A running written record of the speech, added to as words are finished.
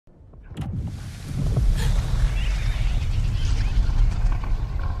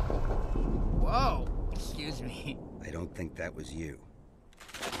think that was you.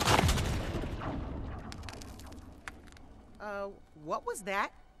 What was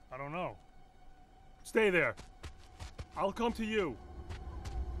that? I don't know. Stay there. I'll come to you.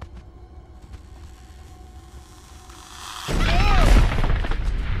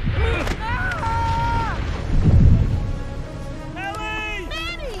 Ellie!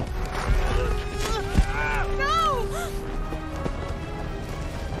 Manny! No!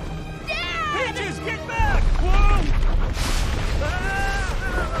 Dad! Peaches, get back! Whoa!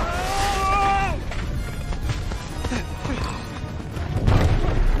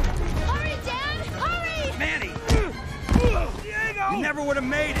 Hurry, Dad! Hurry! Manny! Diego! You never would have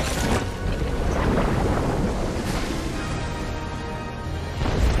made it!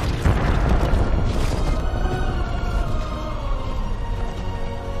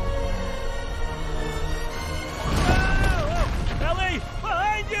 Ellie!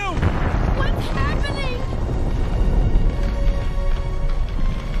 Behind you! What's happening?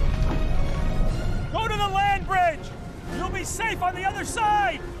 Go to the land bridge! You'll be safe on the other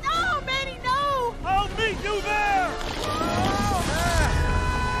side! No, Manny, no! I'll meet you there!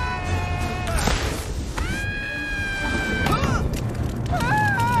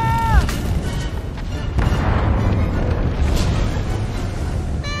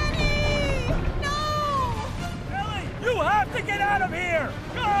 Ellie, you have to get out of here!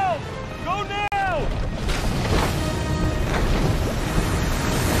 Go! Go now!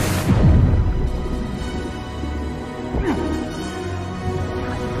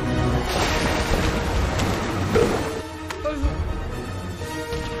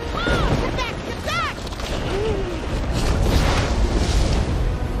 Get back! Get back!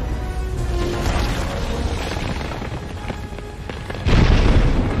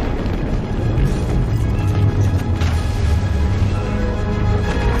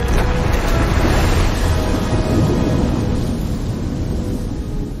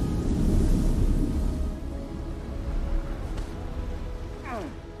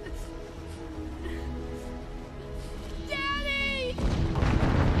 Daddy!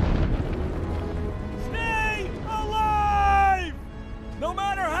 Stay alive! No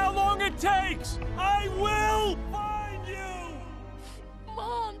matter how long it takes, I will find you!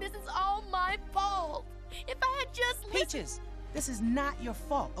 Mom, this is all my fault. If I had just listened... Peaches, this is not your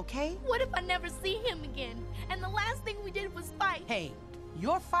fault, okay? What if I never see him again? And the last thing we did was fight. Hey,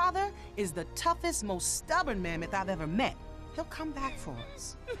 your father is the toughest, most stubborn mammoth I've ever met. He'll come back for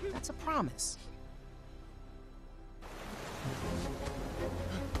us. That's a promise.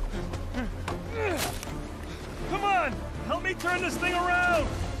 Come on! Help me turn this thing around!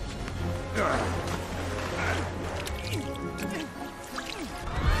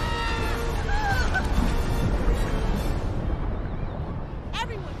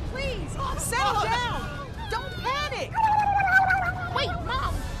 Everyone, please, settle down. Don't panic. Wait,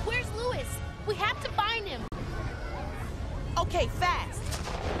 Mom, where's Louis? We have to find him. Okay, fast.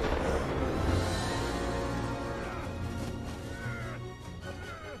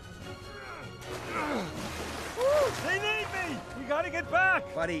 They need me! We gotta get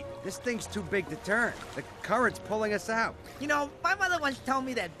back! Buddy, this thing's too big to turn. The current's pulling us out. You know, my mother once told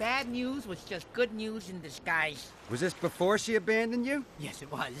me that bad news was just good news in disguise. Was this before she abandoned you? Yes,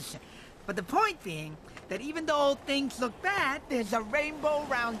 it was. But the point being that even though things look bad, there's a rainbow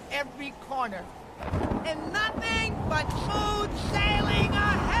round every corner. And nothing but smooth sailing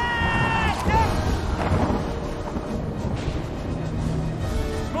ahead!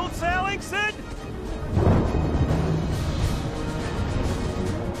 Smooth sailing, Sid?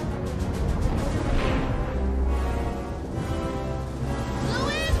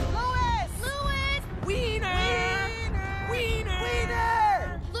 Louis! Louis! Louis! Wiener! Wiener!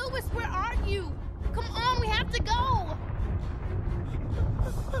 Wiener! Louis, where are you? Come on, we have to go!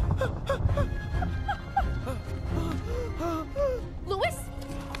 Louis?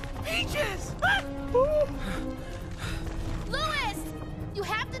 Peaches! Louis! You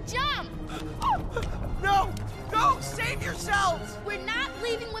have to jump! No! No! Save yourselves! We're not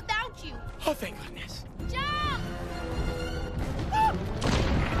leaving without you! Oh, thank goodness. Jump!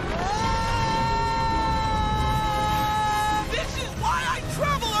 This is why I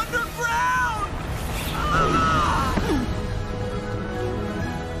travel underground!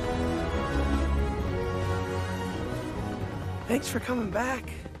 Thanks for coming back.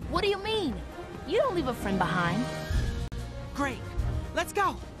 What do you mean? You don't leave a friend behind. Great. Let's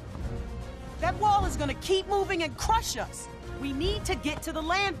go. That wall is gonna keep moving and crush us. We need to get to the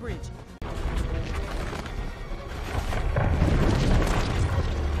land bridge.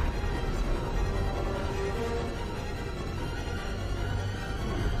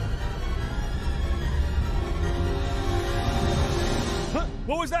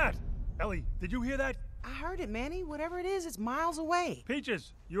 Did you hear that? I heard it, Manny. Whatever it is, it's miles away.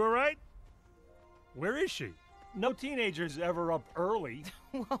 Peaches, you all right? Where is she? No teenager's ever up early.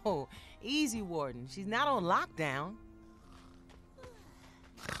 Whoa, easy, Warden. She's not on lockdown.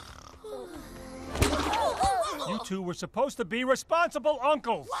 You two were supposed to be responsible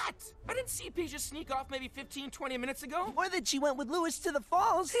uncles. What? I didn't see Peaches sneak off maybe 15, 20 minutes ago. Or that she went with Louis to the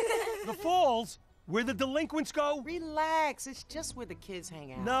falls. The falls? Where the delinquents go? Relax, it's just where the kids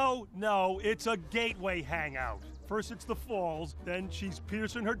hang out. No, it's a gateway hangout. First it's the falls, then she's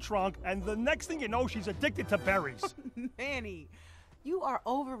piercing her trunk, and the next thing you know, she's addicted to berries. Manny, you are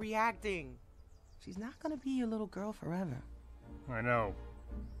overreacting. She's not gonna be your little girl forever. I know.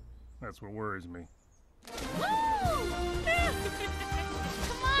 That's what worries me. Woo!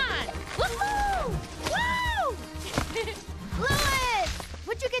 Come on! Woohoo! Woo! Louis!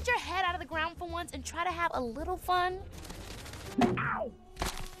 Would you get your head out of the ground for once and try to have a little fun? Ow!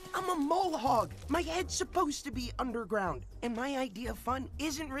 I'm a mole hog. My head's supposed to be underground. And my idea of fun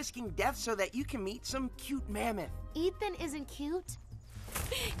isn't risking death so that you can meet some cute mammoth. Ethan isn't cute.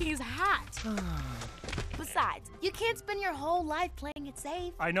 He's hot. Besides, you can't spend your whole life playing it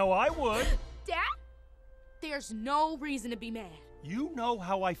safe. I know I would. Dad? There's no reason to be mad. You know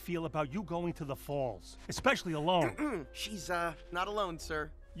how I feel about you going to the falls, especially alone. She's, not alone, sir.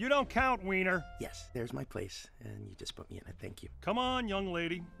 You don't count, Wiener. Yes, there's my place, and you just put me in it. Thank you. Come on, young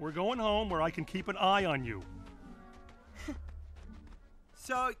lady. We're going home where I can keep an eye on you.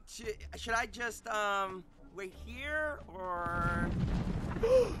 So, should I just, wait here, or...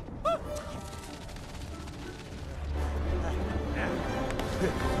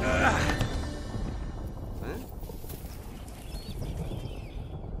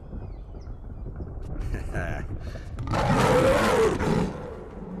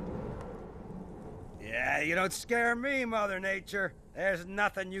 Yeah, you don't scare me, Mother Nature. There's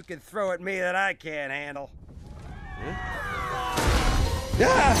nothing you can throw at me that I can't handle.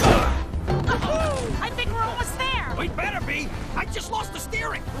 I think we're almost there. We better be! I just lost the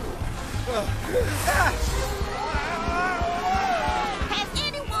steering! Has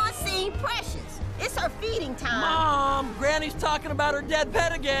anyone seen Precious? It's her feeding time. Mom, Granny's talking about her dead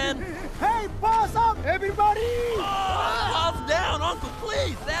pet again. Hey, boss up, everybody! Calm down, Uncle,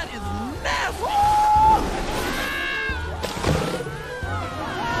 please. That is nasty.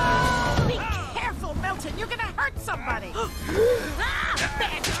 Be careful, Milton. You're gonna hurt somebody.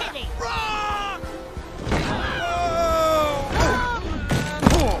 Bad kitty. Wrong!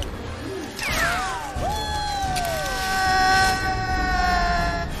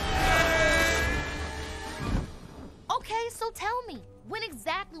 Okay, so tell me, when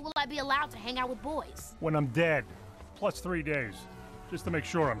exactly will I be allowed to hang out with boys? When I'm dead, plus 3 days, just to make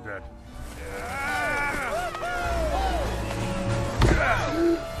sure I'm dead.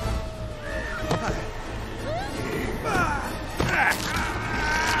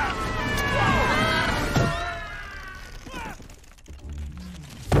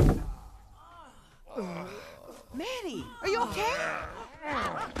 Manny, are you okay?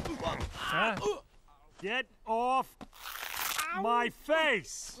 Huh? Get off my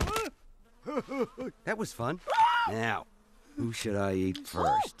face! That was fun. Now, who should I eat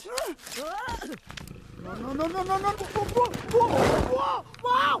first? No. Wow!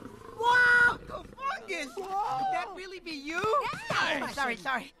 Wow! The fungus! Could that really be you? Oh, sorry.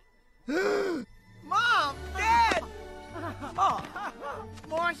 Mom! Dad! Oh,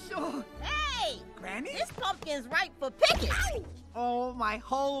 Marshall! Hey! Granny? This pumpkin's ripe for picking. Oh, my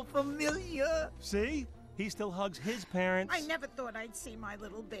whole familia. See? He still hugs his parents. I never thought I'd see my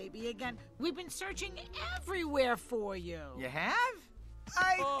little baby again. We've been searching everywhere for you. You have?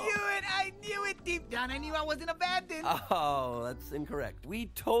 I knew it deep down. I knew I wasn't abandoned. Oh, that's incorrect. We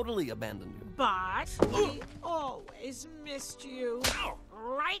totally abandoned you. But we always missed you.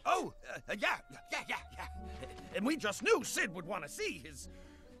 Right? Oh, yeah. And we just knew Sid would want to see his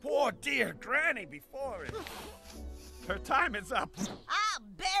poor dear Granny before her time is up. I'll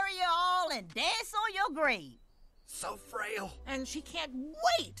bury you all and dance on your grave. So frail. And she can't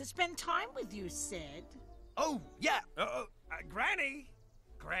wait to spend time with you, Sid. Oh, yeah. Granny.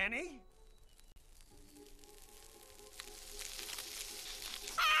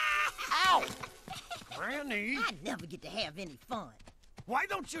 Ow! Granny. I never get to have any fun. Why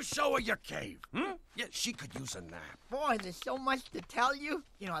don't you show her your cave? Yeah, she could use a nap. Boy, there's so much to tell you.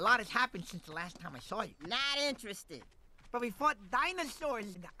 You know, a lot has happened since the last time I saw you. Not interested. But we fought dinosaurs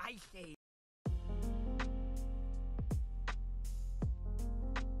in the Ice Age.